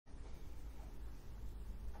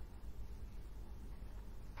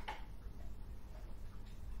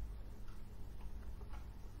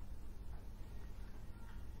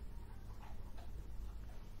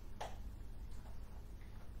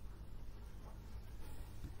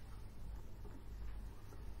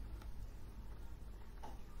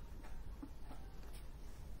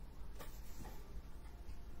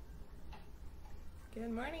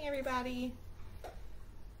Good morning, everybody.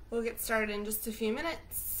 We'll get started in just a few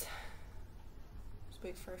minutes. Just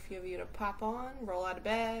wait for a few of you to pop on, roll out of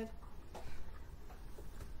bed.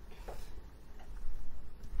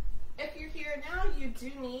 If you're here now, you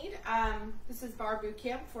do need, this is Barre Boot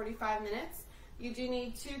Camp, 45 minutes. You do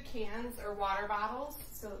need 2 cans or water bottles,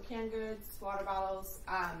 so canned goods, water bottles.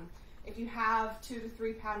 If you have 2 to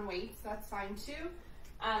 3 pound weights, that's fine too.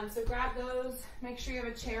 So grab those, make sure you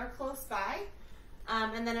have a chair close by,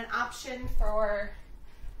 and then an option for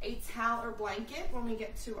a towel or blanket when we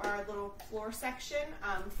get to our little floor section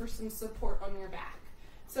for some support on your back.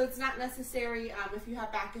 So it's not necessary. If you have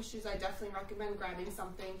back issues, I definitely recommend grabbing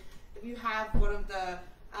something. If you have one of the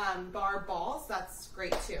bar balls, that's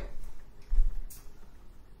great too.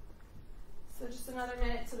 So just another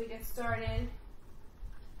minute till we get started.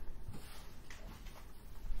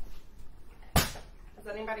 Does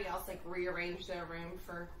anybody else like rearrange their room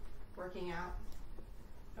for working out?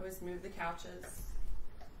 I always move the couches.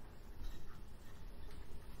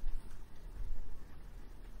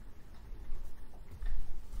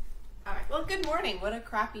 All right, well, good morning. What a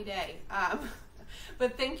crappy day.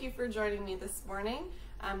 But thank you for joining me this morning.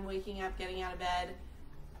 I'm waking up, getting out of bed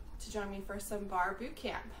to join me for some Barre Boot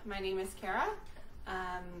Camp. My name is Kara,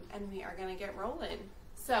 and we are gonna get rolling.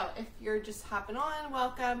 So if you're just hopping on,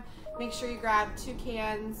 welcome. Make sure you grab 2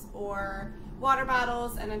 cans or water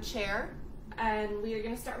bottles and a chair. And we are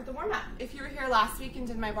gonna start with the warm-up. If you were here last week and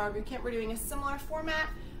did my Barre Boot Camp, we're doing a similar format,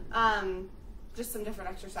 just some different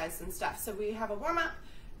exercises and stuff. So we have a warm-up,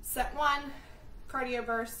 set 1, cardio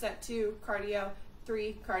burst, set 2, cardio,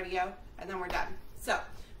 3, cardio, and then we're done. So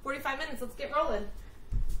 45 minutes, let's get rolling.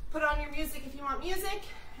 Put on your music if you want music,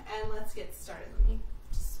 and let's get started. Let me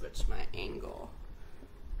switch my angle.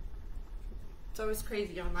 It's always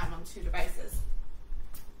crazy going live on 2 devices.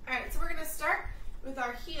 All right, so we're gonna start with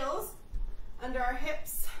our heels under our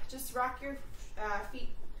hips. Just rock your feet,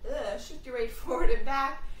 shift your weight forward and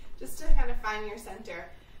back, just to kind of find your center.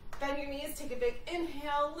 Bend your knees, take a big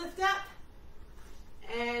inhale, lift up,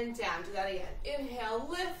 and down. Do that again. Inhale,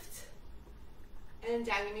 lift, and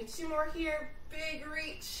down. Give me 2 more here. Big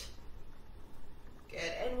reach.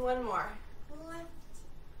 Good, and 1 more. Lift.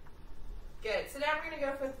 Good, so now we're gonna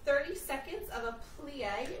go for 30 seconds of a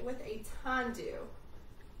plie with a tendu.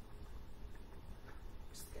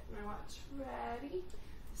 Just get my watch ready.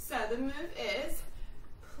 So the move is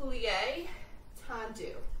plie,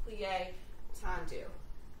 tendu, plie, tendu,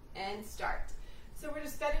 and start. So we're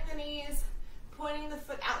just bending the knees, pointing the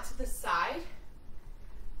foot out to the side,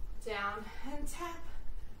 down and tap.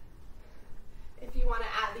 If you wanna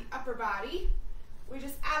add the upper body, we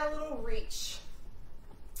just add a little reach.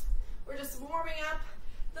 We're just warming up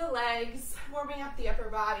the legs, warming up the upper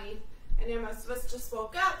body. I know most of us just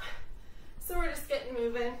woke up, so we're just getting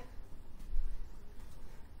moving.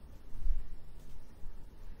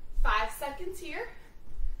 5 seconds here.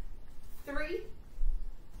 3,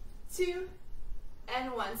 2,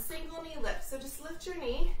 and 1. Single knee lift. So just lift your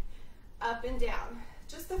knee up and down.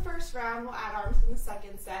 Just the first round, we'll add arms in the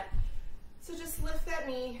second set. So just lift that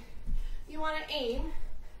knee. You want to aim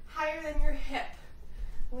higher than your hip.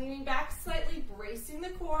 Leaning back slightly, bracing the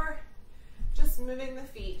core, just moving the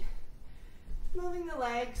feet, moving the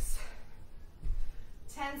legs.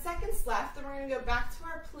 10 seconds left, then we're going to go back to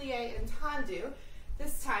our plie and tendu,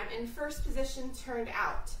 this time in first position, turned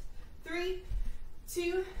out. 3,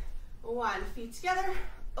 2, 1. Feet together,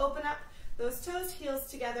 open up those toes, heels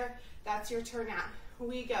together. That's your turn out.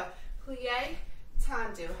 We go plie,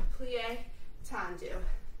 tendu, plie, tendu.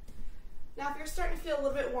 Now if you're starting to feel a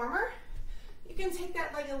little bit warmer, you can take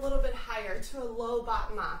that leg a little bit higher to a low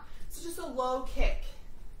battement. So just a low kick.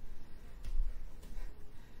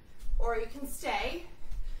 Or you can stay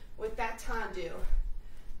with that tendu.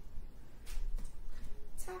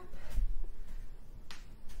 Tap.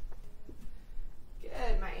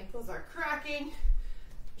 Good, my ankles are cracking.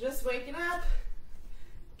 Just waking up,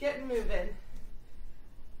 getting moving.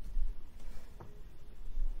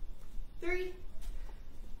 3,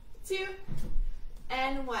 2,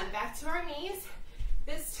 and 1. Back to our knees.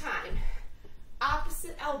 This time,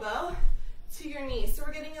 opposite elbow to your knees. So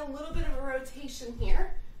we're getting a little bit of a rotation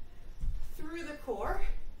here through the core.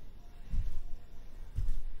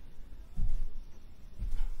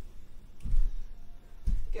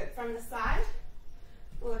 Good. From the side,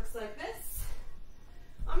 looks like this.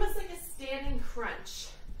 Almost like a standing crunch.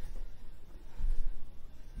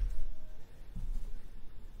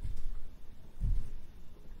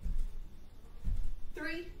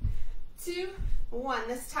 3, 2, 1.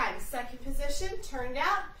 This time, second position, turned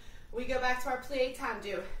out. We go back to our plie,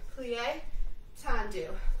 tendu, plie, tendu,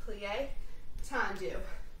 plie, tendu.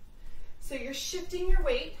 So you're shifting your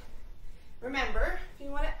weight. Remember, if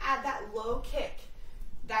you want to add that low kick,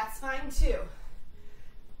 that's fine too.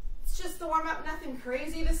 It's just the warm up, nothing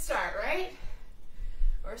crazy to start, right?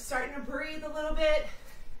 We're starting to breathe a little bit.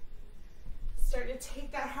 Starting to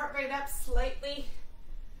take that heart rate up slightly.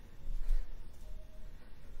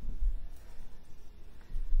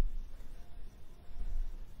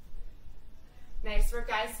 Nice work,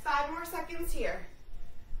 guys. 5 more seconds here.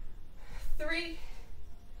 3,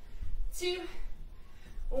 2,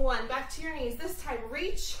 1. Back to your knees. This time,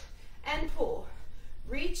 reach and pull.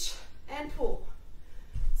 Reach and pull.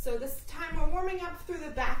 So this time we're warming up through the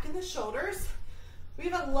back and the shoulders. We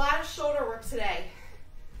have a lot of shoulder work today.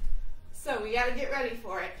 So we got to get ready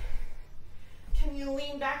for it. Can you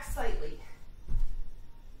lean back slightly?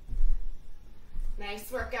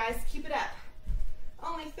 Nice work, guys. Keep it up.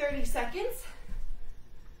 Only 30 seconds.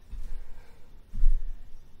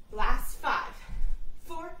 Last 5,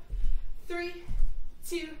 4, 3,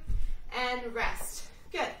 2, and rest.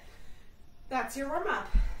 Good. That's your warm up.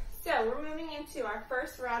 So we're moving into our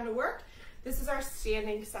first round of work. This is our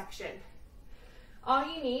standing section. All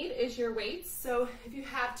you need is your weights. So if you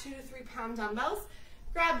have 2 to 3 pound dumbbells,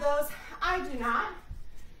 grab those. I do not.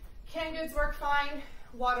 Canned goods work fine.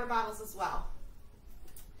 Water bottles as well.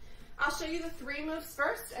 I'll show you the 3 moves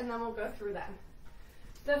first, and then we'll go through them.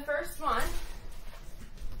 The first one,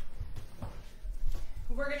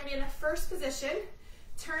 we're going to be in the first position.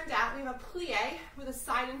 Turned out, we have a plie with a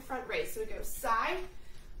side and front raise. So we go side,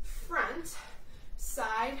 front,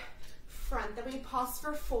 side, front. Then we pause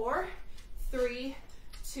for 4, 3,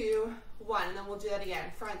 2, 1. And then we'll do that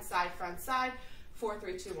again. Front, side, 4,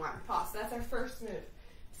 3, 2, 1. Pause. So that's our first move.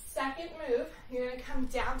 Second move, you're going to come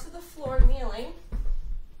down to the floor kneeling.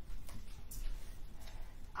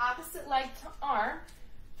 Opposite leg to arm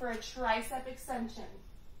for a tricep extension.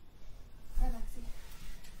 Hi, Lexi.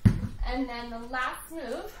 And then the last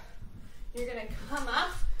move, you're going to come up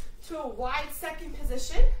to a wide second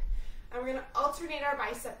position, and we're going to alternate our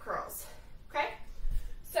bicep curls, okay?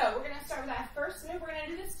 So we're going to start with that first move. We're going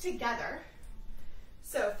to do this together.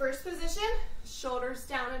 So first position, shoulders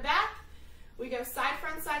down and back. We go side,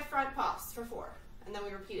 front, pause for 4, and then we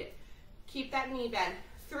repeat it. Keep that knee bend.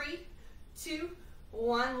 3, 2,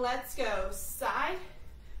 1, let's go. Side,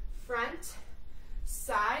 front,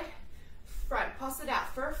 pulse it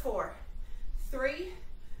out for 4, 3,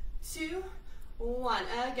 2, 1.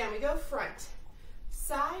 Again, we go front,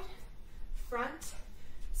 side,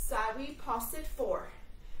 we pulse it 4,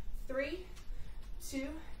 3, 2,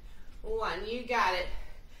 1. You got it.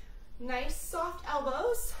 Nice soft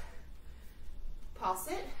elbows. Pulse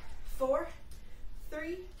it, 4,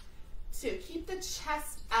 3, 2. Keep the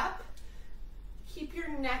chest up. Keep your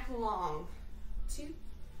neck long. 2,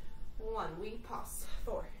 1. We pulse.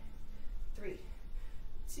 4, 3,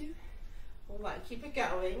 2, 1. Keep it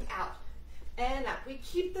going. Out and up. We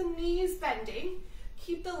keep the knees bending.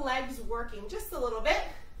 Keep the legs working just a little bit.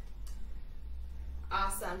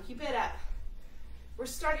 Awesome. Keep it up. We're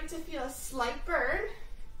starting to feel a slight burn.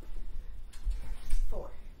 4,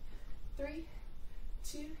 3,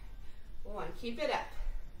 2, 1. Keep it up.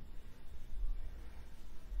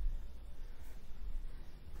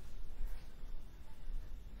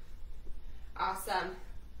 Awesome.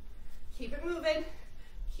 Keep it moving.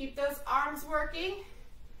 Keep those arms working.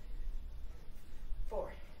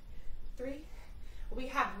 4, 3. We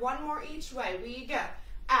have 1 more each way. We go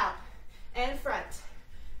out and front,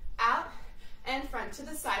 out and front to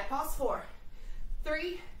the side. Pause. 4,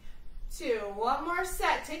 3, 2. 1 more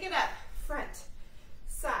set. Take it up. Front,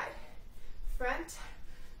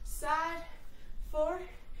 side, 4,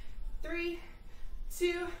 3,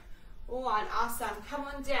 2, 1. Awesome. Come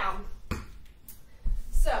on down.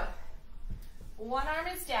 So, one arm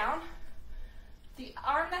is down. The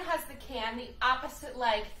arm that has the can, the opposite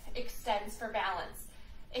leg extends for balance.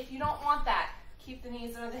 If you don't want that, keep the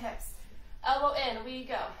knees under the hips. Elbow in, we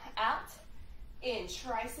go out, in,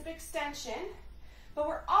 tricep extension. But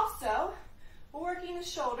we're also working the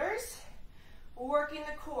shoulders, working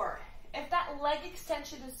the core. If that leg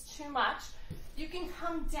extension is too much, you can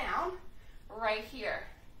come down right here.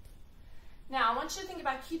 Now, I want you to think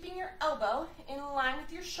about keeping your elbow in line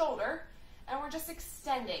with your shoulder, and we're just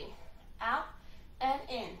extending out and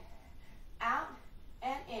in, out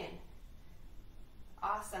and in.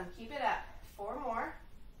 Awesome. Keep it up. 4 more.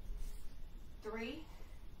 3,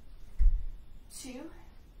 2.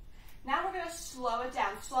 Now we're going to slow it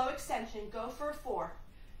down. Slow extension. Go for 4,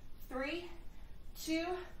 3, 2,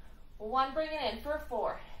 1. Bring it in for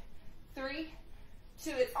 4, 3,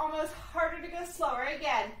 2. It's almost harder to go slower.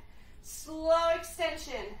 Again. Slow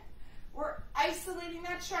extension. We're isolating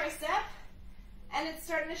that tricep And it's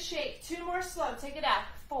starting to shake. 2 more slow. Take it out.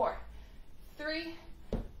 4, 3,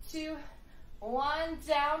 2, 1.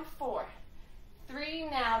 Down. 4, 3.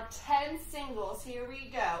 Now 10 singles. Here we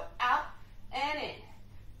go. Out and in.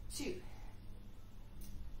 2,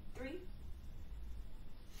 3,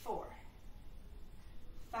 4,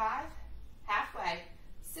 5. Halfway.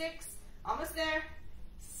 6. Almost there.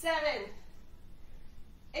 7,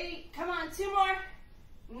 8. Come on. 2 more.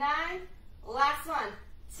 9. Last one.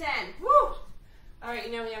 10. Woo! All right,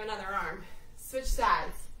 you know we have another arm. Switch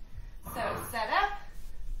sides. So set up.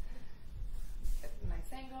 Get a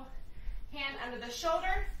nice angle. Hand under the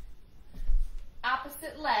shoulder.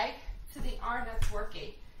 Opposite leg to the arm that's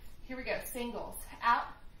working. Here we go. Singles. Out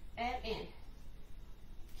and in.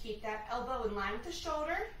 Keep that elbow in line with the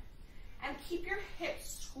shoulder. And keep your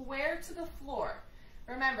hips square to the floor.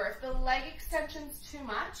 Remember, if the leg extension's too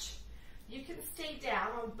much, you can stay down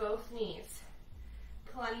on both knees.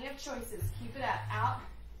 Plenty of choices. Keep it up. Out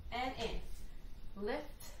and in.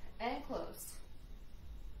 Lift and close.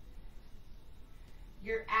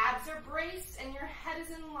 Your abs are braced and your head is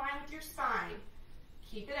in line with your spine.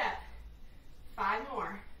 Keep it up. 5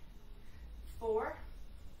 more. 4,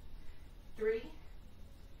 3,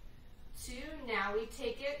 2. Now we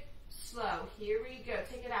take it slow. Here we go.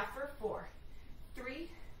 Take it out for 4, 3,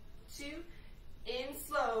 2. In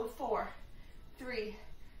slow. 4, 3,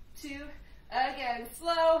 2. Again,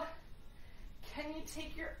 slow. Can you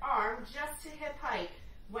take your arm just to hip height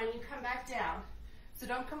when you come back down? So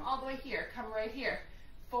don't come all the way here. Come right here.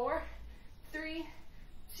 4, 3,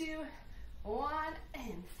 2, 1,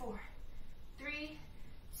 and 4, 3,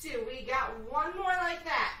 2. We got 1 more like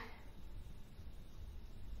that.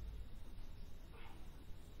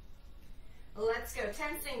 Let's go.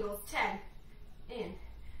 10 singles. 10. In.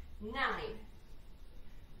 9.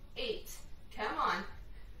 8. Come on.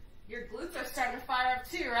 Your glutes are starting to fire up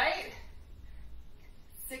too, right?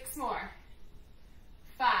 6 more.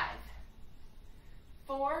 5,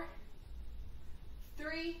 4,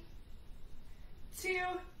 3, 2.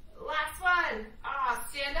 Last one.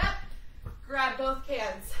 Stand up. Grab both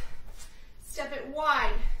hands. Step it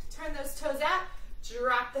wide. Turn those toes out.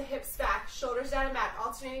 Drop the hips back. Shoulders down and back.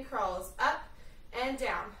 Alternating crawls. Up and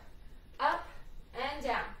down. Up and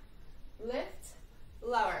down. Lift.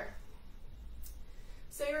 Lower.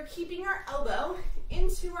 So you're keeping our elbow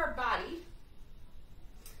into our body,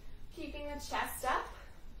 keeping the chest up.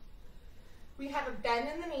 We have a bend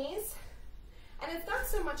in the knees, and it's not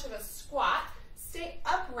so much of a squat. Stay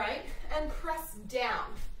upright and press down.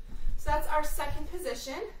 So that's our second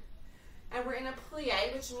position, and we're in a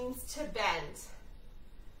plie, which means to bend.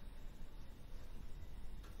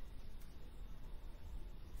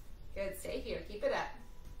 Good, stay here, keep it up.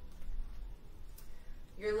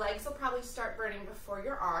 Your legs will probably start burning before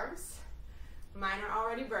your arms. Mine are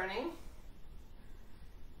already burning.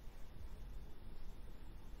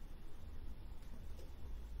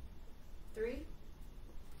 Three,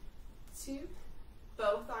 2,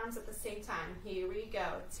 both arms at the same time. Here we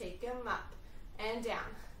go. Take them up and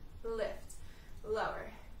down. Lift,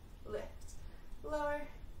 lower, lift, lower.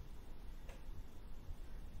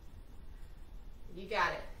 You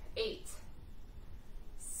got it. 8,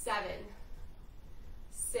 7,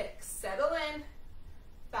 6, settle in.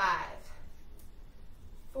 5,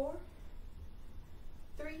 4,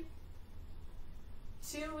 3,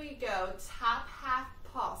 2, we go. Top half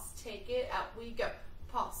pulse. Take it up. We go.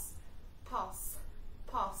 Pulse, pulse,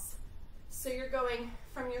 pulse. So you're going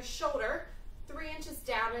from your shoulder 3 inches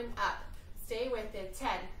down and up. Stay with it. 10,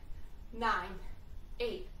 9,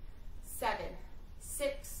 8, 7,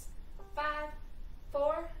 6, 5,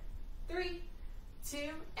 4, 3, 2,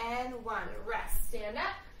 and 1. Rest. Stand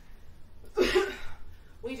up.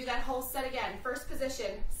 We do that whole set again. First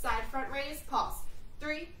position, side front raise, pulse.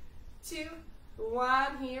 3, 2,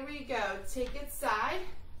 1. Here we go. Take it side,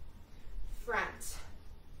 front,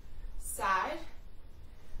 side,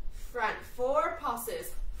 front. 4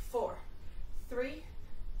 pulses. 4, 3,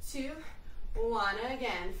 2, 1.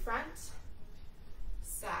 Again, front,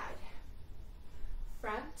 side,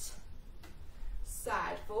 front,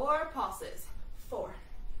 side. 4 pulses. 4,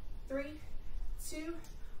 3, 2,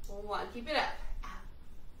 1. Keep it up. Out,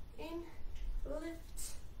 in,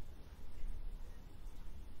 lift.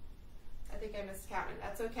 I think I miscounted.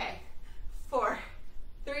 That's okay. 4,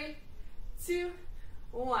 3, 2,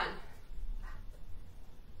 1. Up,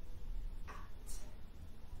 out.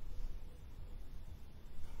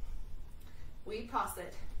 We pulse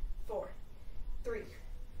it. 4, 3,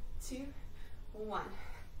 2, 1.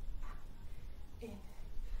 In.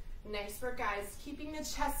 Nice work, guys. Keeping the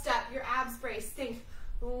chest up, your abs braced. Think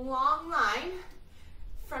long line.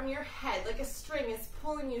 from your head, like a string is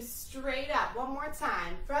pulling you straight up. One more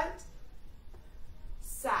time. Front,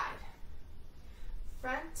 side,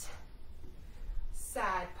 front,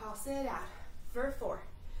 side. Pulse it out for 4,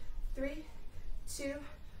 3, 2,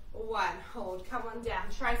 1. Hold, come on down.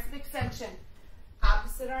 Tricep extension.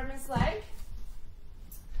 Opposite arm is leg.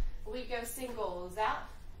 We go singles, out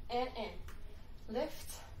and in.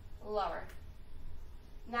 Lift, lower.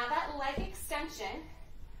 Now that leg extension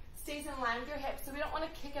stays in line with your hips, so we don't want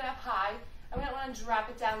to kick it up high, and we don't want to drop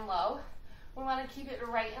it down low. We want to keep it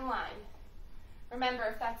right in line. Remember,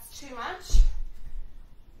 if that's too much,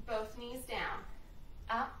 both knees down,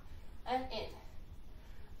 up and in.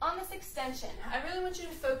 On this extension, I really want you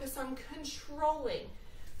to focus on controlling.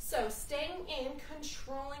 So staying in,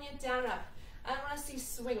 controlling it down, up. I don't want to see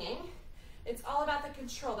swinging. It's all about the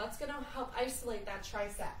control. That's going to help isolate that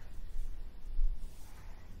tricep.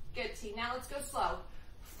 Good, T. Now let's go slow.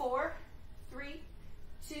 4, 3,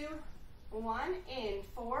 2, 1. In.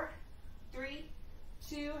 4, 3,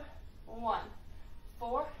 2, 1.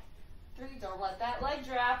 4, 3. Don't let that leg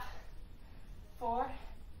drop. 4,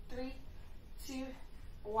 3, 2,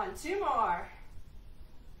 1. 2 more.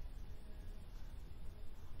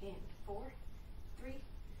 In. 4, 3,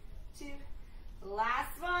 2.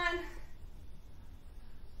 Last one.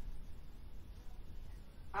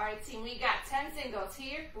 All right, team, we got 10 singles.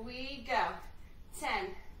 Here we go. 10,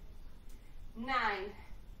 9,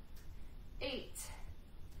 8,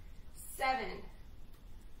 7,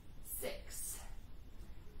 6,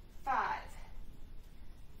 5,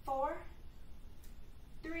 4,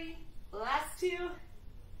 3, last 2,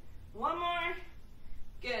 1 more.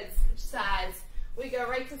 Good, switch sides. We go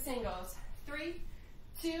right to singles. 3,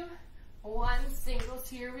 2, 1, singles.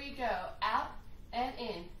 Here we go. Out and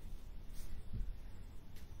in.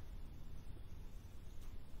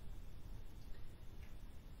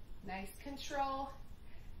 Nice control.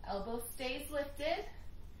 Elbow stays lifted.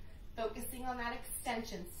 Focusing on that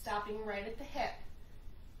extension, stopping right at the hip.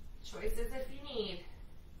 Choices if you need.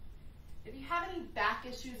 If you have any back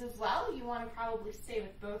issues as well, you want to probably stay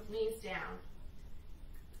with both knees down.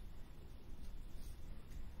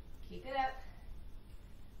 Keep it up.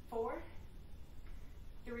 4,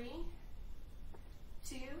 3,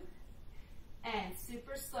 2, and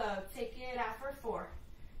super slow. Take it out for 4,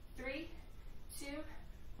 3, 2,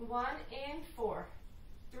 1, in. 4,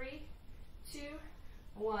 3, 2,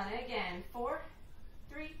 1. Again. 4,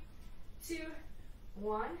 3, 2,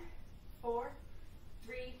 1. 4,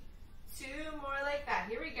 3, 2. More like that.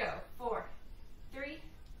 Here we go. 4, 3,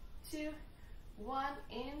 2, 1.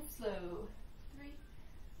 In. Slow. 3,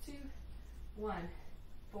 2, 1.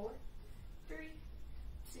 4, 3,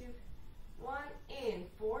 2, 1. In.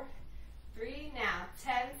 4, 3. Now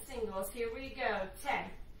 10 singles. Here we go. 10.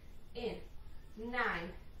 In. 9,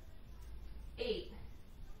 8,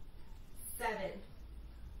 7,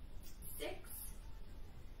 6,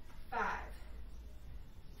 5,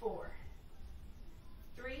 4,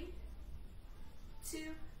 3, 2,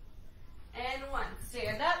 and 1.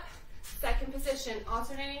 Stand up. Second position,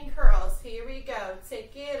 alternating curls. Here we go.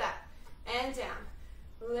 Take it up and down.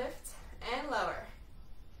 Lift and lower.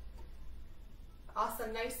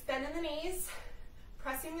 Awesome. Nice bend in the knees.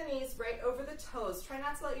 Pressing the knees right over the toes. Try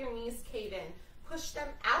not to let your knees cave in. Push them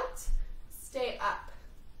out. Stay up.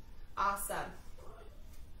 Awesome.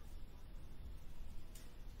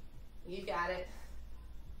 You got it.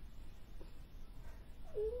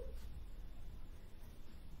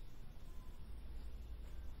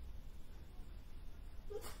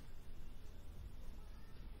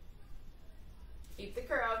 Keep the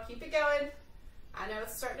curl. Keep it going. I know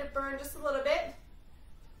it's starting to burn just a little bit.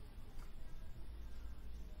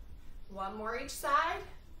 One more each side.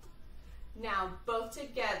 Now both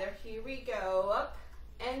together. Here we go. Up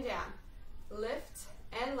and down. Lift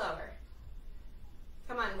and lower.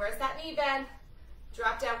 Come on, where's that knee bend?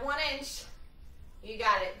 Drop down 1 inch. You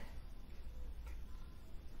got it.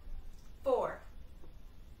 4,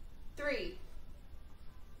 3,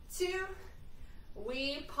 2.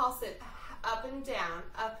 We pulse it up and down,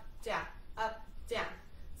 up, down, up, down.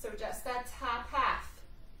 So just that top half.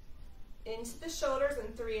 Into the shoulders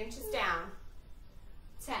and 3 inches down.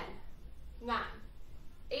 10, 9,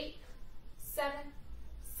 8, 7,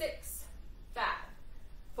 6, 5,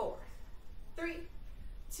 4, 3,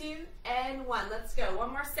 2, and 1. Let's go.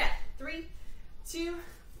 One more set. 3, 2,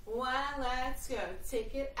 1. Let's go.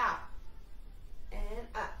 Take it out and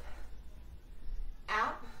up.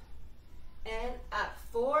 Out and up.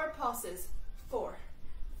 4 pulses. 4,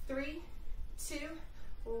 3, 2,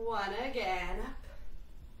 1. Again.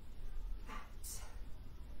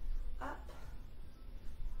 Up,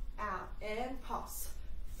 out, and pulse.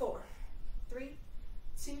 4, 3,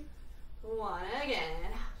 2,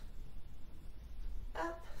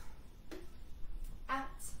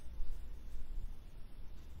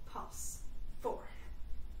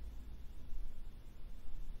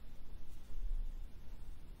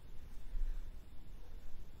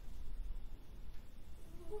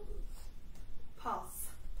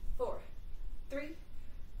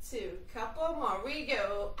 more. We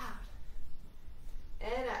go out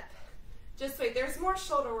and up. Just wait. There's more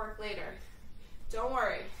shoulder work later. Don't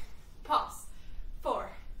worry. Pulse. 4.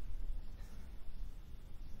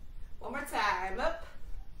 One more time. Up.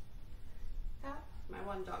 Out. My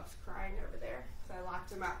one dog's crying over there, so I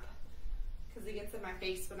locked him up because he gets in my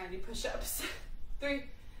face when I do push-ups. 3,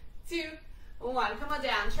 2, 1. Come on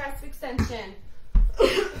down. Tricep extension. All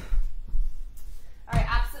right,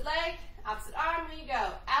 opposite leg, opposite arm. We go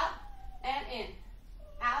out and in,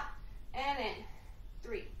 out and in.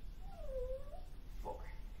 3, 4.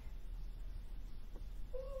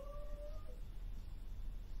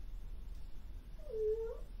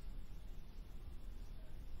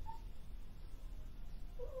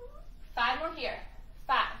 5 more here.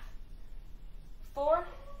 5, 4,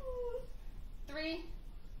 3,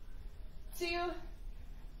 2,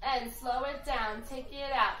 and slow it down. Take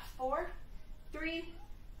it out. 4, 3,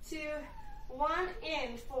 2, 1.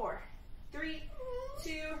 In. 4, 3,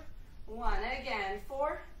 2, 1. Again.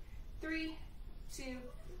 4, 3, 2,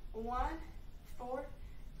 1. 4,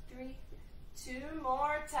 3, 2.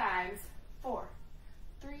 More times. 4,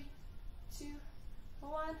 3, 2,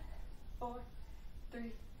 1. 4, 3,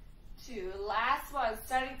 2. Last one.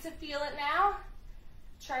 Starting to feel it now.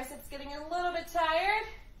 Triceps getting a little bit tired.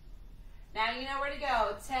 Now you know where to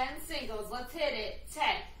go. 10 singles. Let's hit it. 10,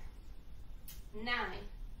 9,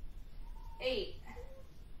 8,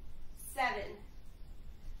 7,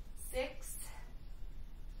 6,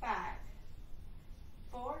 5,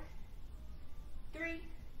 4, 3,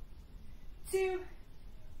 2,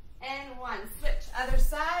 and 1. Switch. Other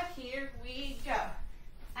side. Here we go.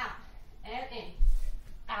 Out and in.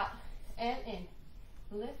 Out and in.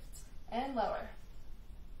 Lift and lower.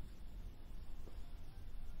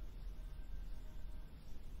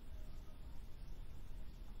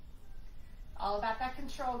 All about that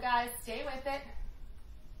control, guys. Stay with it.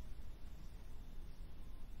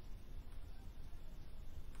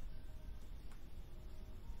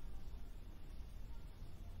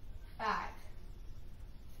 5,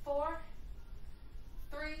 4,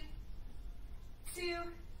 3, 2,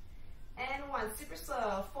 and 1. Super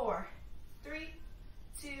slow. 4, 3,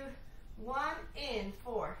 2, 1. In.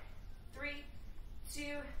 4, 3,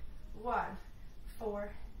 2, 1. 4,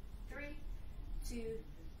 3, 2,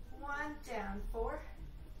 1. Down. 4,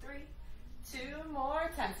 3, 2.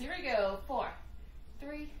 More times. Here we go. 4,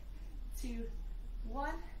 3, 2, 1.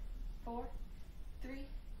 4, 3,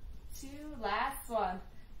 2. Last one.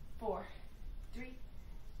 4, 3,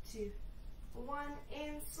 2, 1.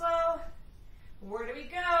 In. Slow. Where do we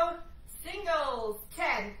go? Singles.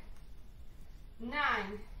 10, 9,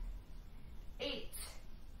 8,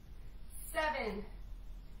 7,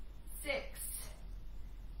 6,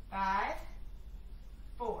 5,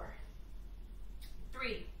 4,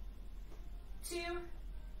 3, 2,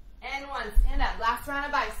 and 1. Stand up. Last round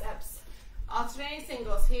of biceps. Alternating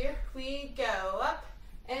singles. Here we go. Up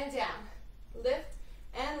and down. Lift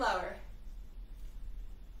and lower.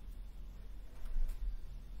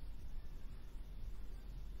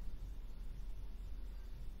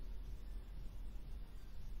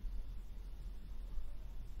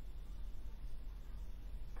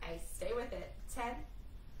 Nice. Stay with it. 10,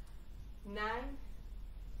 9,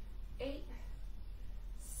 8,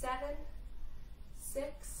 7,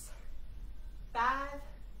 6, 5,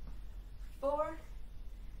 4,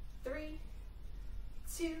 3,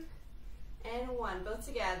 2, and 1. Both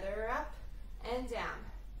together. Up and down.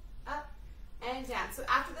 Up and down. So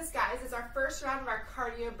after this, guys, is our first round of our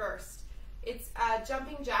cardio burst. It's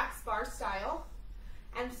jumping jacks, bar style,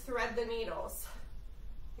 and thread the needles.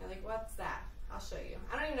 You're like, what's that? I'll show you.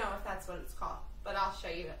 I don't even know if that's what it's called, but I'll show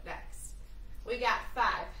you next. We got 5,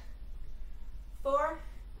 4,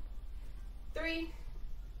 3,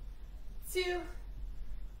 2,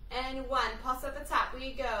 and 1. Pulse at the top.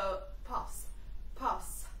 We go. Pulse,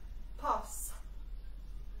 pulse, pulse.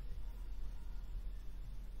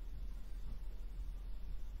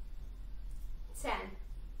 10,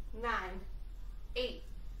 9, 8,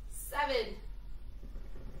 7,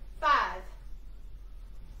 5,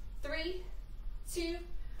 3, 2,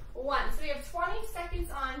 1. So we have 20 seconds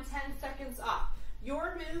on, 10 seconds off.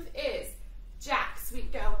 Your move is jacks. We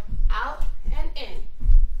go out and in.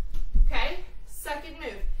 Okay? Second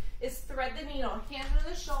move is thread the needle. Hands under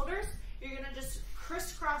the shoulders. You're going to just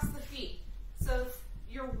crisscross the feet. So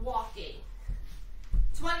you're walking.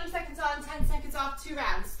 20 seconds on, 10 seconds off, 2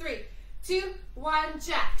 rounds. 3, 2, 1,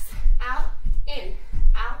 jacks. Out, in,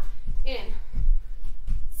 out, in.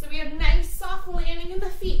 So we have nice soft landing in the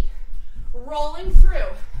feet. Rolling through.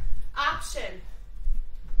 Option.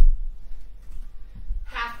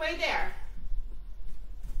 Halfway there.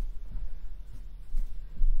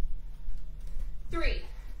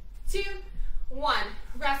 1.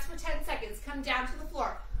 Rest for 10 seconds. Come down to the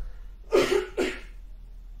floor.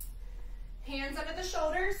 Hands under the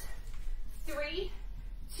shoulders. 3,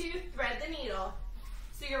 2, thread the needle.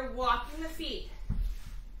 So you're walking the feet.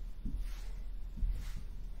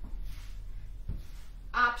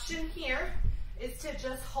 Option here is to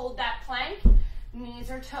just hold that plank, knees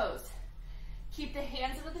or toes. Keep the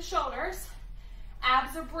hands under the shoulders.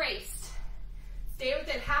 Abs are braced. Stay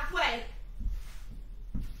with it halfway.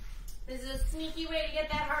 This is a sneaky way to get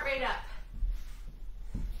that heart rate up.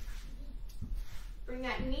 Bring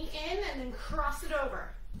that knee in and then cross it over.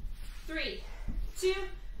 3, 2,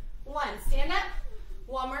 1. Stand up.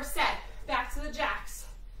 One more set. Back to the jacks.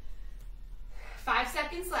 5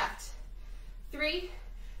 seconds left. 3,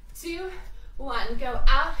 2, 1. Go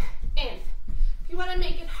out, in. If you want to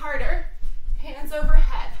make it harder, hands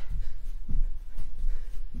overhead.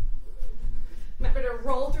 Remember to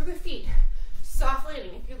roll through the feet. Soft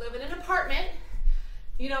landing. If you live in an apartment,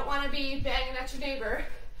 you don't want to be banging at your neighbor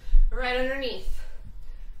right underneath.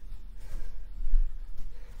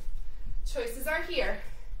 Choices are here.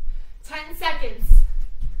 10 seconds.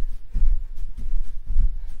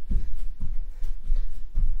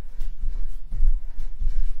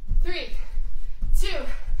 Three, 2,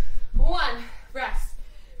 1. Rest.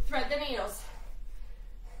 Thread the needles.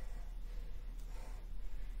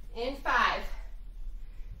 In 5,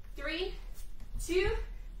 3, 2,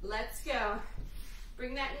 let's go.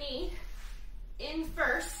 Bring that knee in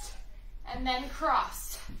first and then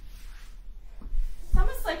cross. It's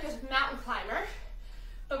almost like a mountain climber,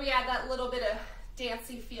 but we add that little bit of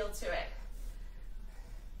dancey feel to it.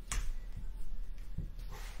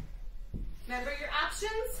 Remember your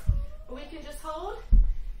options? We can just hold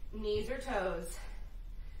knees or toes.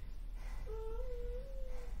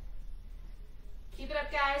 Keep it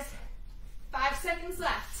up, guys. 5 seconds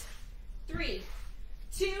left. 3,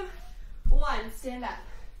 2, 1. Stand up.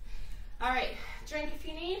 All right, drink if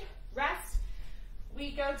you need. Rest.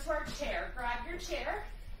 We go to our chair. Grab your chair.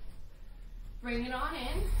 Bring it on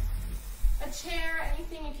in. A chair,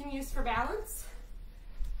 anything you can use for balance.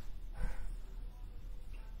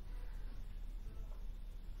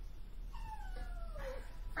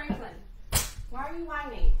 Franklin, why are you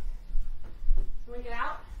whining? Can we get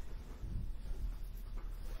out?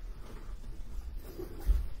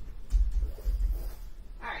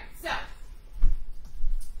 All right, so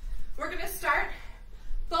we're going to start.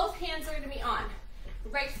 Both hands are going to be on.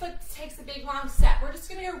 Right foot takes a big long step. We're just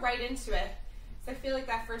going to go right into it. So I feel like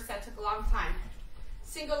that first set took a long time.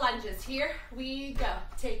 Single lunges. Here we go.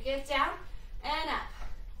 Take it down and up.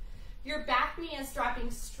 Your back knee is dropping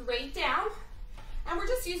straight down. And we're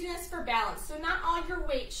just using this for balance. So not all your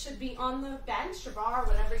weight should be on the bench or bar,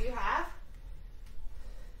 whatever you have.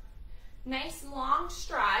 Nice long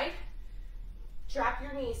stride. Drop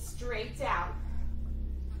your knees straight down.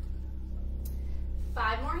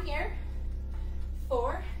 5 more here.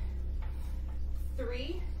 4,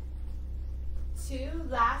 3, 2,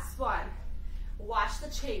 last one. Watch the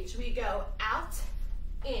change. We go out,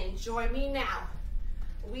 in. Join me now.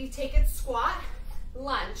 We take it squat,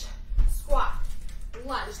 lunge, squat,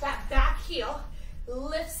 lunge. That back heel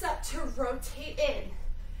lifts up to rotate in.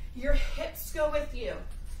 Your hips go with you.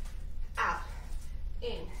 Out,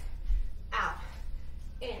 in, out,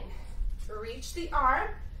 in. Reach the arm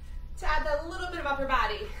to add that little bit of upper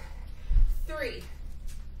body. 3,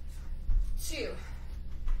 2,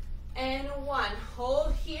 and 1.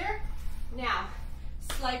 Hold here. Now,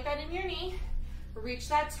 slight bend in your knee. Reach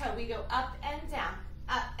that toe. We go up and down,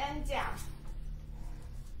 up and down.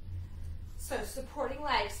 So supporting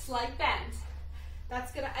legs, slight bend.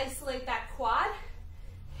 That's going to isolate that quad.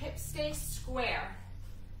 Hips stay square.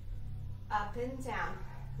 Up and down.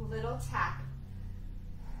 Little tap.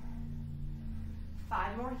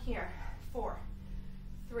 5 more here. 4,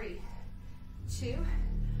 3, 2,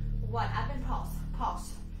 1. Up and pulse,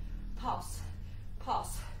 pulse, pulse,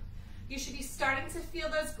 pulse. You should be starting to feel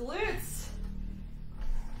those glutes.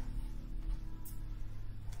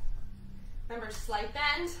 Remember, slight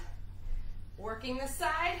bend, working this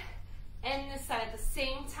side and this side at the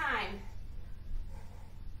same time.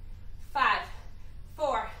 5,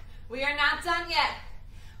 4. We are not done yet.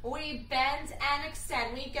 We bend and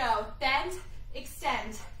extend. We go bend,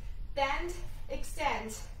 extend, bend,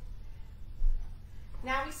 extend.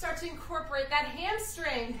 Now we start to incorporate that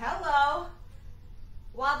hamstring. Hello.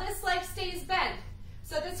 While this leg stays bent.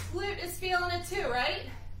 So this glute is feeling it too, right?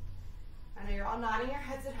 I know you're all nodding your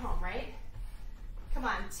heads at home, right? Come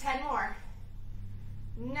on, 10 more.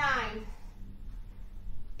 9,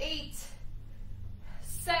 8,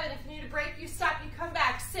 7. If you need a break, you stop, you come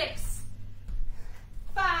back. 6,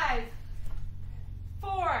 5,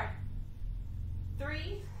 4,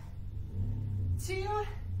 2,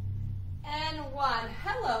 and 1.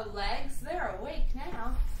 Hello, legs. They're awake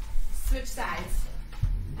now. Switch sides.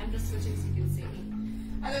 I'm just switching so you can see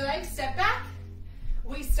me. Other leg, step back.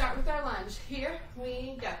 We start with our lunge. Here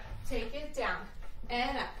we go. Take it down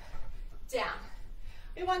and up, down.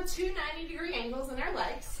 We want 2 90-degree angles in our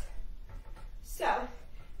legs. So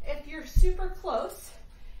if you're super close,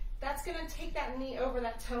 that's going to take that knee over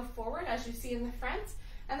that toe forward, as you see in the front,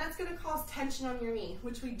 and that's going to cause tension on your knee,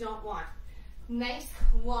 which we don't want. Nice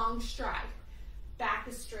long stride. Back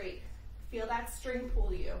is straight. Feel that string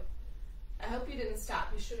pull you. I hope you didn't stop.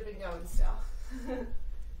 You should have been going still.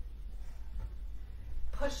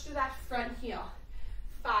 Push through that front heel.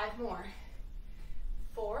 5 more.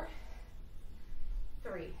 4,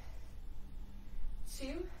 3, 2,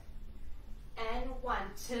 and 1.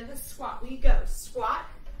 To the squat we go. Squat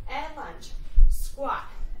and lunge. Squat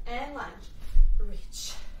and lunge.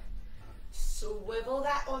 Reach. Swivel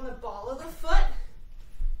that on the ball of the foot.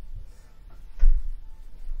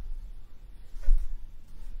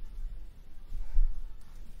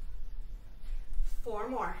 Four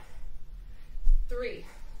more. 3,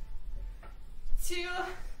 2,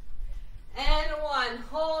 and 1.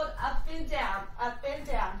 Hold up and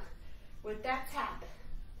down with that tap.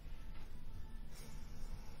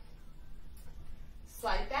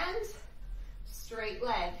 Slight bend, straight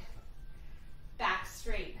leg, back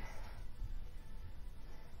straight.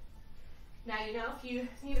 Now you know if you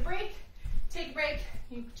need a break, take a break.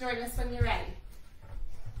 You join us when you're ready.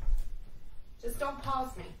 Just don't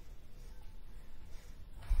pause me.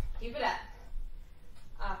 Keep it up.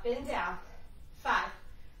 Up and down. 5,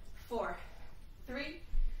 4, 3,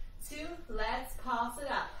 2. Let's pulse it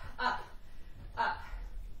up. Up, up.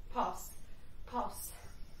 Pulse, pulse.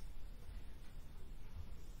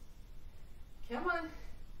 Come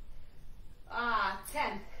on.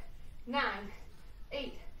 10, 9,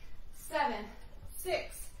 8, 7,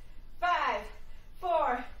 6, 5,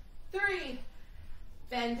 4, 3.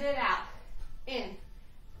 Bend it out. In,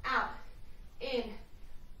 out, in,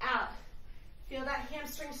 out. Feel that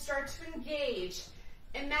hamstring start to engage.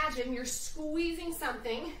 Imagine you're squeezing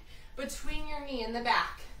something between your knee and the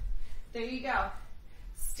back. There you go.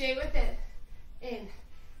 Stay with it. In,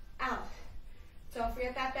 out. Don't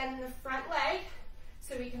forget that bend in the front leg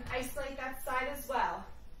so we can isolate that side as well.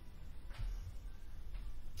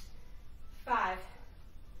 5,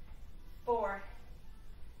 4,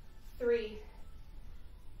 3,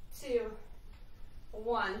 2,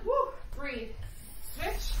 1. Woo! Breathe.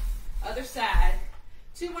 Switch. Other side.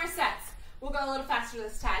 2 more sets. We'll go a little faster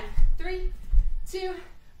this time. 3, 2,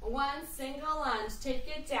 1. Single lunge. Take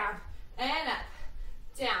it down and up.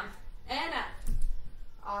 Down and up.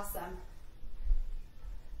 Awesome.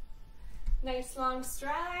 Nice long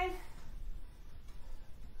stride.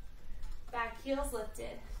 Back heels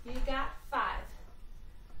lifted. You got 5,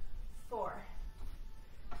 4,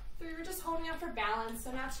 3. We're just holding up for balance,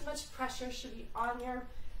 so not too much pressure should be on your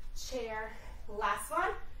chair. Last one.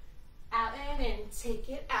 Out and in. Take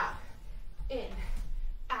it out. In,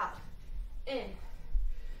 out, in.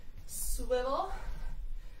 Swivel,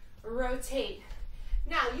 rotate.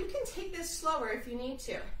 Now you can take this slower if you need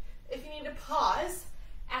to. If you need to pause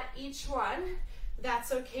at each one,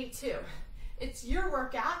 that's okay too. It's your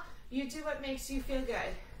workout. You do what makes you feel good.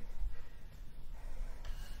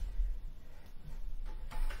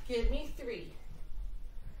 Give me 3,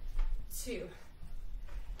 2,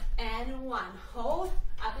 and 1. Hold,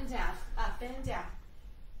 up and down, up and down.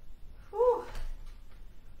 Whew.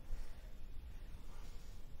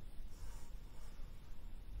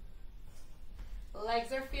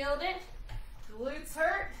 Legs are feeling it. Glutes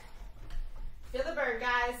hurt. Feel the burn,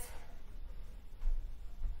 guys.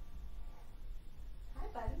 Hi,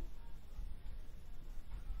 buddy.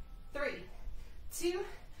 3, 2,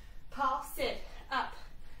 pulse it. Up,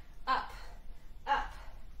 up, up.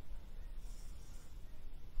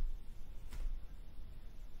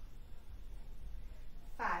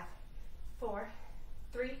 5, 4,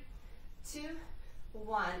 3, 2,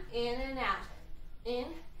 1. In and out. In,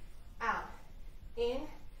 out. In,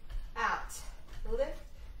 out. Lift,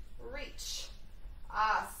 reach.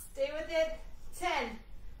 Stay with it. 10,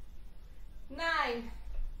 9,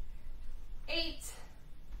 8,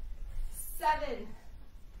 7,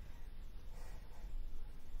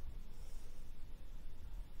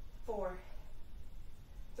 4,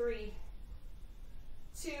 3,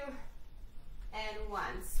 2, and 1.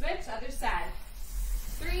 Switch, other side.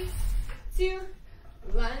 3, 2,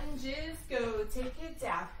 lunges, go. Take it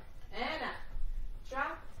down and up.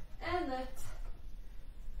 Drop and lift.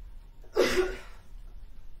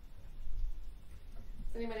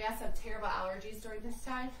 Does anybody else have terrible allergies during this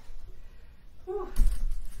time? Whew.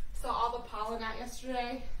 So all the pollen falling out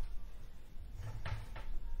yesterday?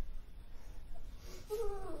 What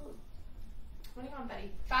do you want,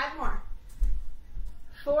 buddy? 5 more.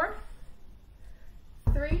 4,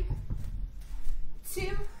 3,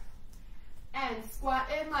 2, and squat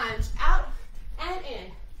and lunge. Out and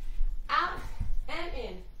in. Out and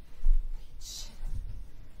in. Reach.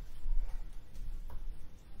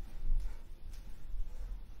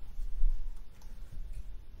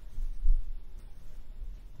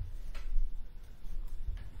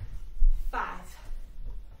 Five,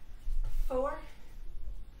 4,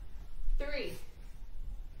 3,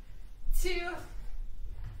 2,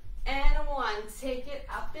 and 1. Take it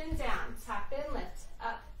up and down. Tap and lift.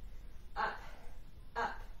 Up, up,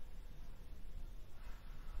 up.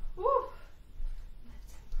 Woo.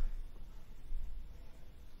 Lift.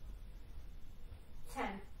 10,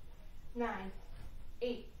 9,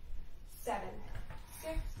 8, 7,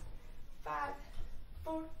 6, 5,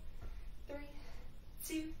 4, 3,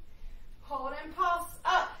 2. Hold and pulse.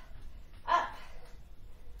 Up, up.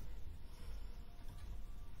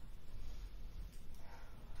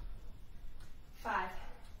 5,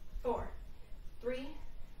 4, 3,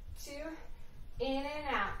 2, in and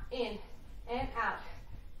out, in and out.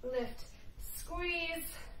 Lift, squeeze.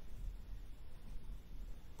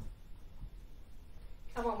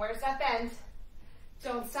 Come on, where's that bend?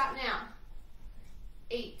 Don't stop now.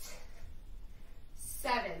 8,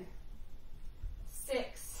 7,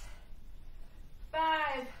 6,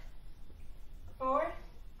 5, 4,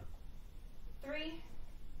 3,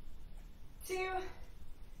 2,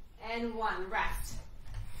 and 1. Rest.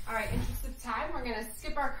 All right, interest of time, we're going to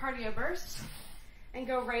skip our cardio burst and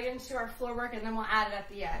go right into our floor work, and then we'll add it at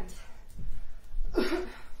the end.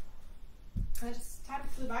 Time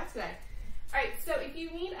flew by today. All right, so if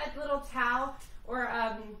you need a little towel or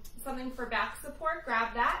something for back support,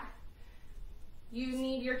 grab that. You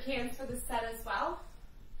need your cans for the set as well.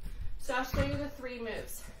 So I'll show you the 3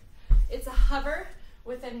 moves. It's a hover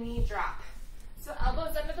with a knee drop. So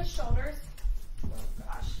elbows under the shoulders. Oh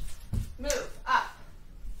gosh. Move up.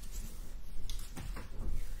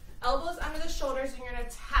 Elbows under the shoulders, and you're going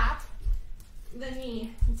to tap the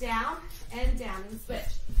knee down and switch.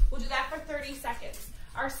 We'll do that for 30 seconds.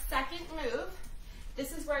 Our second move,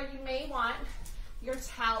 this is where you may want your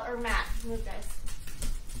towel or mat. Move, guys.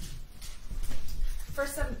 For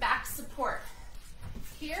some back support.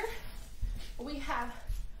 Here we have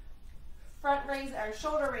front raise or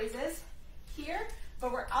shoulder raises here,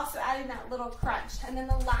 but we're also adding that little crunch. And then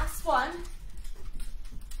the last one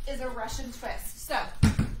is a Russian twist. So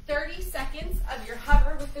 30 seconds of your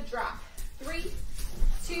hover with the drop. 3,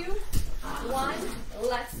 2, 1,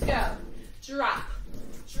 let's go. Drop,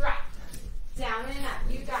 drop, down and up.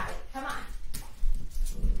 You got it. Come on.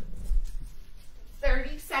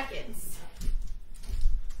 30 seconds.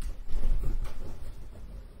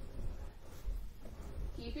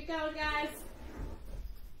 Keep it going, guys.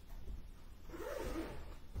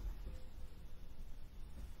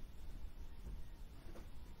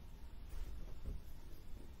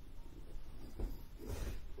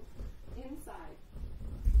 Inside.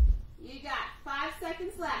 You got 5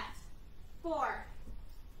 seconds left. 4,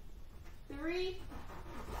 3,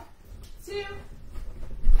 2,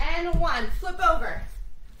 and 1. Flip over.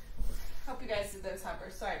 Hope you guys did those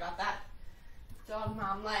hovers. Sorry about that. Dog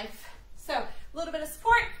mom life. So, a little bit of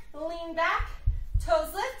support. Lean back.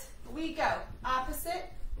 Toes lift. We go. Opposite.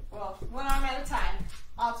 Well, one arm at a time.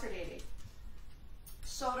 Alternating.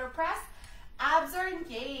 Shoulder press. Abs are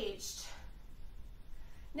engaged.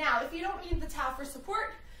 Now, if you don't need the towel for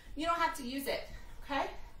support, you don't have to use it. Okay?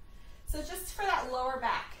 So just for that lower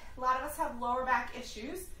back. A lot of us have lower back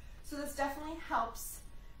issues, so this definitely helps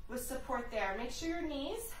with support there. Make sure your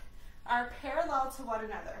knees are parallel to one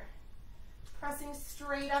another. Pressing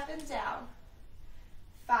straight up and down.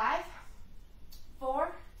 5,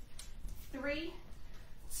 4, 3,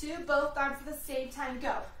 2, both arms at the same time.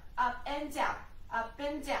 Go. Up and down, up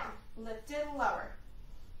and down. Lift and lower.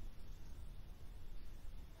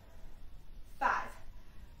 5,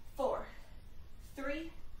 4,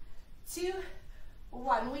 3, 2,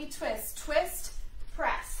 1. We twist, twist,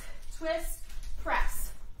 press, twist,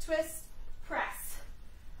 press, twist, press.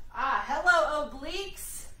 Ah, hello obliques.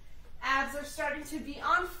 Abs are starting to be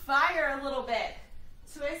on fire a little bit.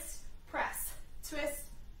 Twist, press, twist,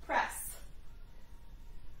 press.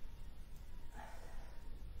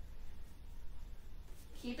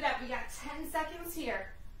 Keep it up. We got 10 seconds here.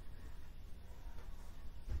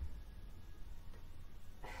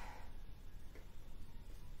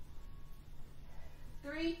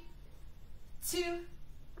 3, 2,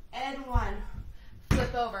 and 1.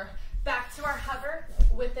 Flip over. Back to our hover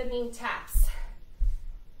with the knee taps.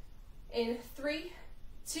 In 3,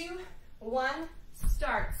 2, 1,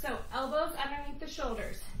 start. So elbows underneath the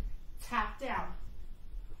shoulders. Tap down.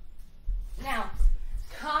 Now,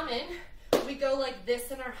 common, we go like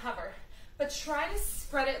this in our hover, but try to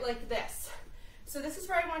spread it like this. So this is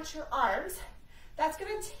where I want your arms. That's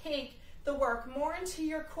going to take the work more into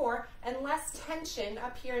your core and less tension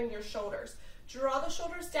up here in your shoulders. Draw the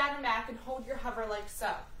shoulders down and back and hold your hover like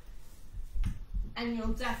so. And you'll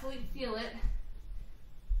definitely feel it.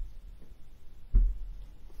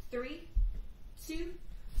 3, 2,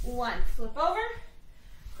 1. Flip over.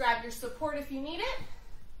 Grab your support if you need it.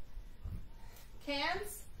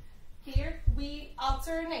 Hands. Here we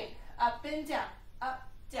alternate. Up and down. Up,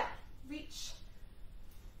 down. Reach.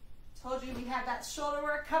 Told you we had that shoulder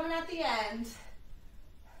work coming at the end.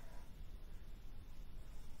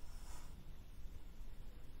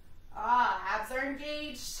 Abs are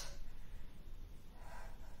engaged.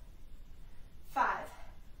 5,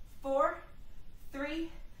 4, 3,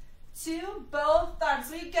 2, both arms.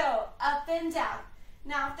 We go up and down.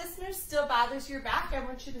 Now, if this move still bothers your back, I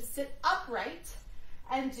want you to sit upright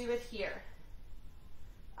and do it here.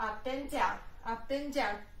 Up and down, up and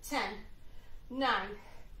down. 10, 9,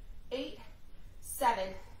 8, 7,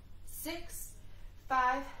 6,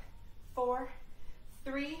 5, 4,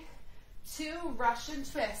 3, 2, rush and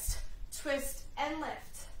twist. Twist and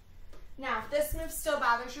lift. Now, if this move still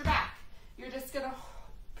bothers your back, you're just going to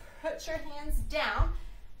put your hands down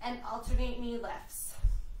and alternate knee lifts.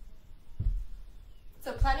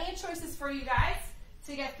 So plenty of choices for you guys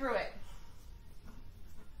to get through it.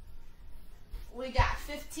 We got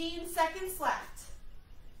 15 seconds left.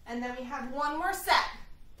 And then we have one more set.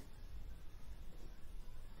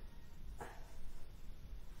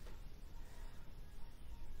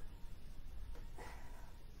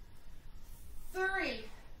 3,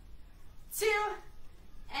 2,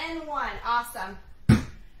 and 1. Awesome.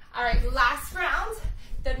 All right, last round.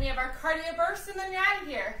 Then we have our cardio burst, and then you're out of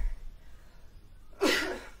here.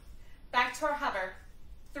 Back to our hover.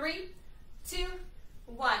 3, 2,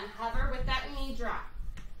 1. Hover with that knee drop.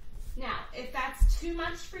 Now, if that's too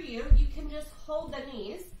much for you, you can just hold the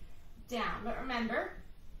knees down. But remember,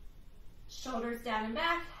 shoulders down and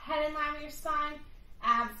back, head in line with your spine,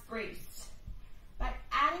 abs braced. By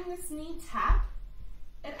adding this knee tap,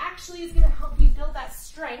 it actually is going to help you build that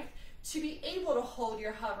strength to be able to hold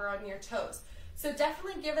your hover on your toes. So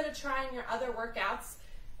definitely give it a try in your other workouts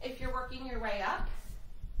if you're working your way up.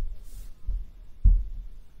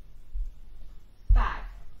 5,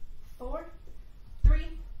 4, 3,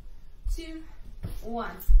 2,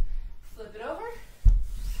 1. Flip it over.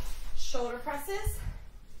 Shoulder presses.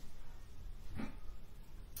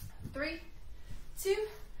 3, 2,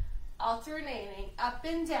 alternating up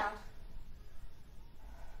and down.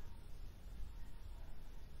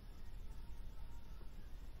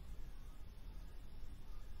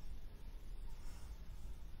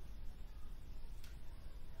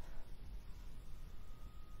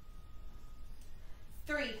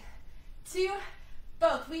 Three, 2,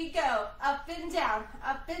 both. We go up and down,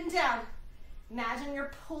 up and down. Imagine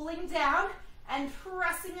you're pulling down and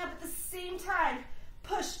pressing up at the same time.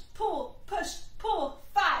 Push, pull,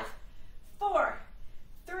 5, 4,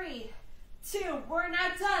 3, 2. We're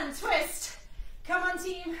not done. Twist. Come on,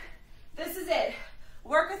 team. This is it.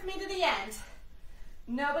 Work with me to the end.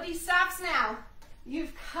 Nobody stops now.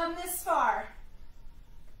 You've come this far.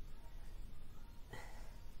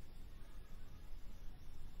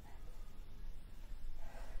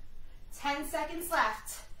 10 seconds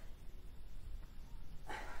left.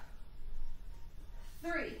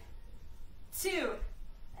 3, 2,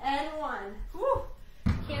 and 1. Woo.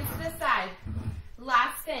 Hands to the side.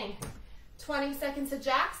 Last thing. 20 seconds of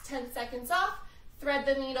jacks, 10 seconds off. Thread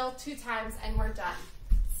the needle 2 times and we're done.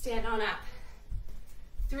 Stand on up.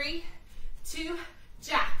 3, 2,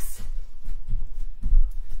 jacks.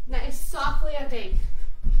 Nice, softly upping.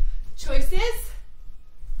 Choices.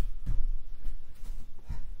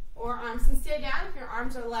 Or arms can stay down if your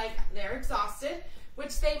arms are like they're exhausted,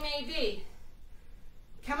 which they may be.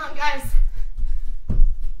 Come on, guys.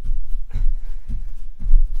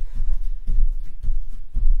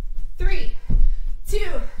 3,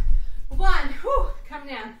 2, 1. Whew, come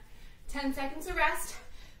down. 10 seconds of rest.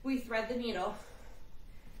 We thread the needle.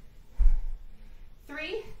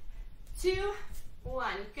 3, 2,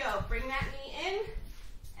 1. Go. Bring that knee in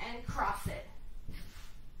and cross it.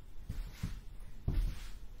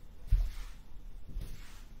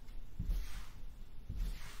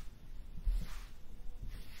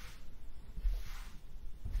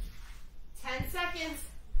 Seconds.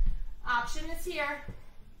 Option is here.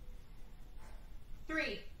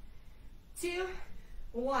 3, 2,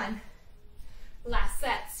 1. Last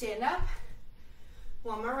set, stand up.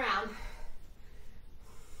 One more round.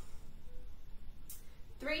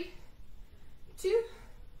 3, 2,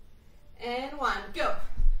 and 1. Go.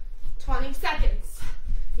 20 seconds.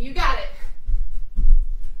 You got it.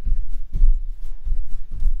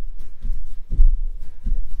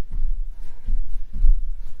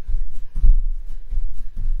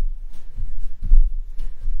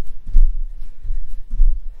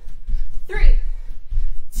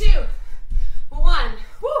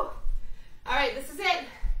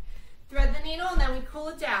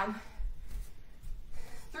 Down.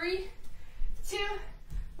 3, 2,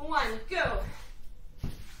 1, go.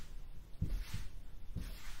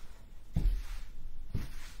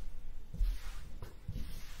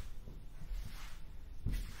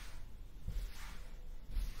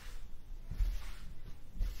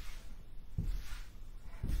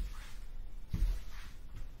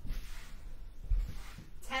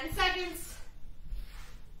 Seconds.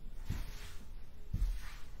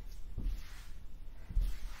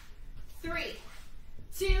 3,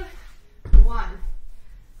 2, 1.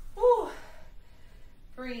 Woo.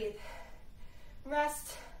 Breathe.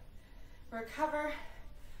 Rest. Recover.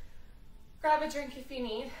 Grab a drink if you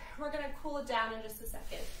need. We're going to cool it down in just a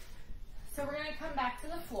second. So we're going to come back to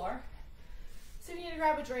the floor. So if you need to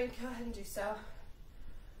grab a drink, go ahead and do so.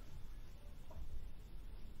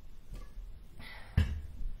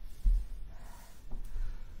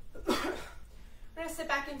 We're going to sit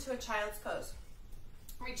back into a child's pose.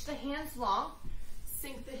 Reach the hands long,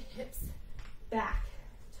 sink the hips back,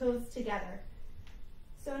 toes together.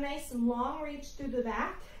 So nice long reach through the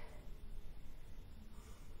back.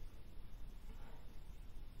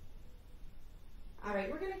 All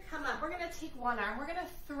right, we're gonna come up. We're gonna take one arm. We're gonna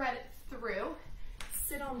thread it through.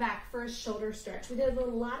 Sit on back for a shoulder stretch. We did a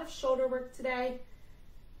lot of shoulder work today.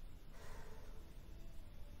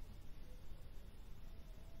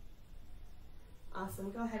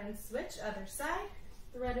 Awesome, go ahead and switch, other side.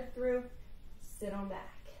 Thread it through, sit on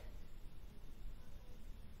back.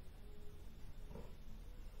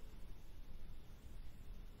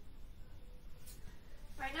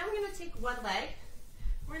 All right, now we're going to take one leg.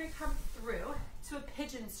 We're going to come through to a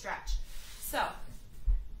pigeon stretch. So,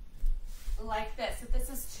 like this. If this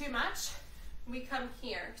is too much, we come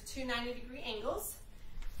here, 2 90-degree angles.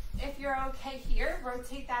 If you're okay here,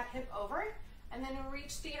 rotate that hip over, and then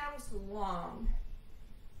reach the arms long.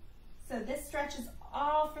 So this stretch is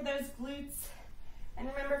all for those glutes. And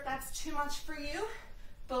remember, if that's too much for you,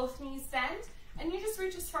 both knees bend, and you just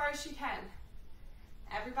reach as far as you can.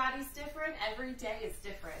 Everybody's different, every day is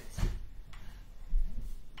different.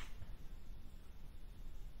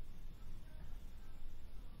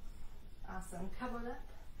 Awesome, come on up.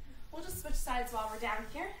 We'll just switch sides while we're down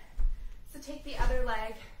here. So take the other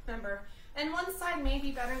leg, remember, and one side may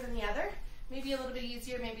be better than the other, maybe a little bit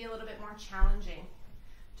easier, maybe a little bit more challenging.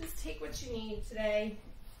 Just take what you need today.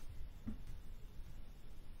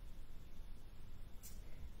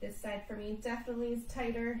 This side for me definitely is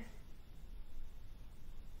tighter.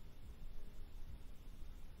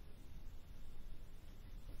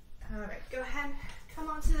 All right, go ahead, come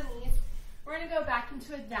onto the knees. We're gonna go back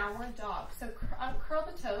into a downward dog. So curl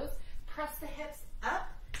the toes, press the hips up,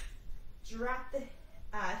 drop the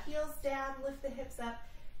heels down, lift the hips up.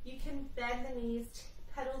 You can bend the knees,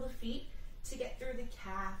 pedal the feet to get through the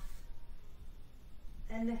calf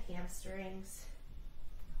and the hamstrings.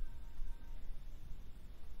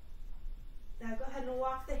 Now go ahead and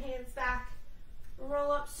walk the hands back,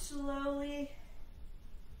 roll up slowly.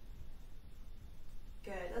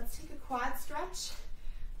 Good, let's take a quad stretch.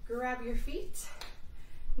 Grab your feet,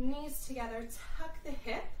 knees together, tuck the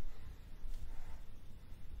hip.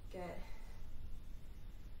 Good.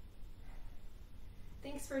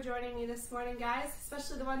 Thanks for joining me this morning, guys,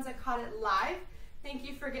 especially the ones that caught it live. Thank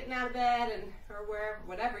you for getting out of bed or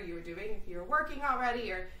whatever you were doing, if you were working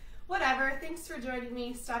already or whatever. Thanks for joining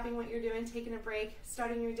me, stopping what you're doing, taking a break,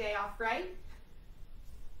 starting your day off right.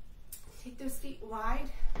 Take those feet wide,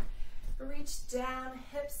 reach down,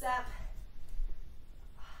 hips up.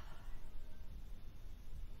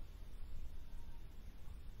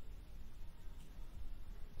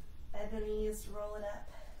 Bend the knees, roll it up.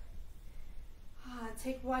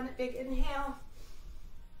 Take one big inhale.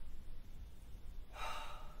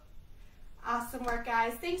 Awesome work,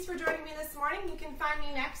 guys. Thanks for joining me this morning. You can find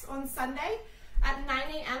me next on Sunday at 9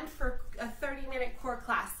 a.m. for a 30-minute core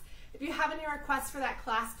class. If you have any requests for that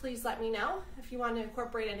class, please let me know. If you want to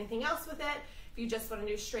incorporate anything else with it, if you just want to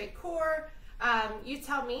do straight core, you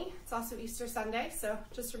tell me. It's also Easter Sunday, so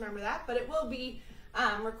just remember that. But it will be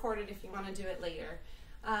recorded if you want to do it later.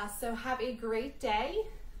 So have a great day,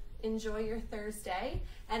 Enjoy your Thursday,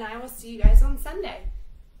 and I will see you guys on Sunday.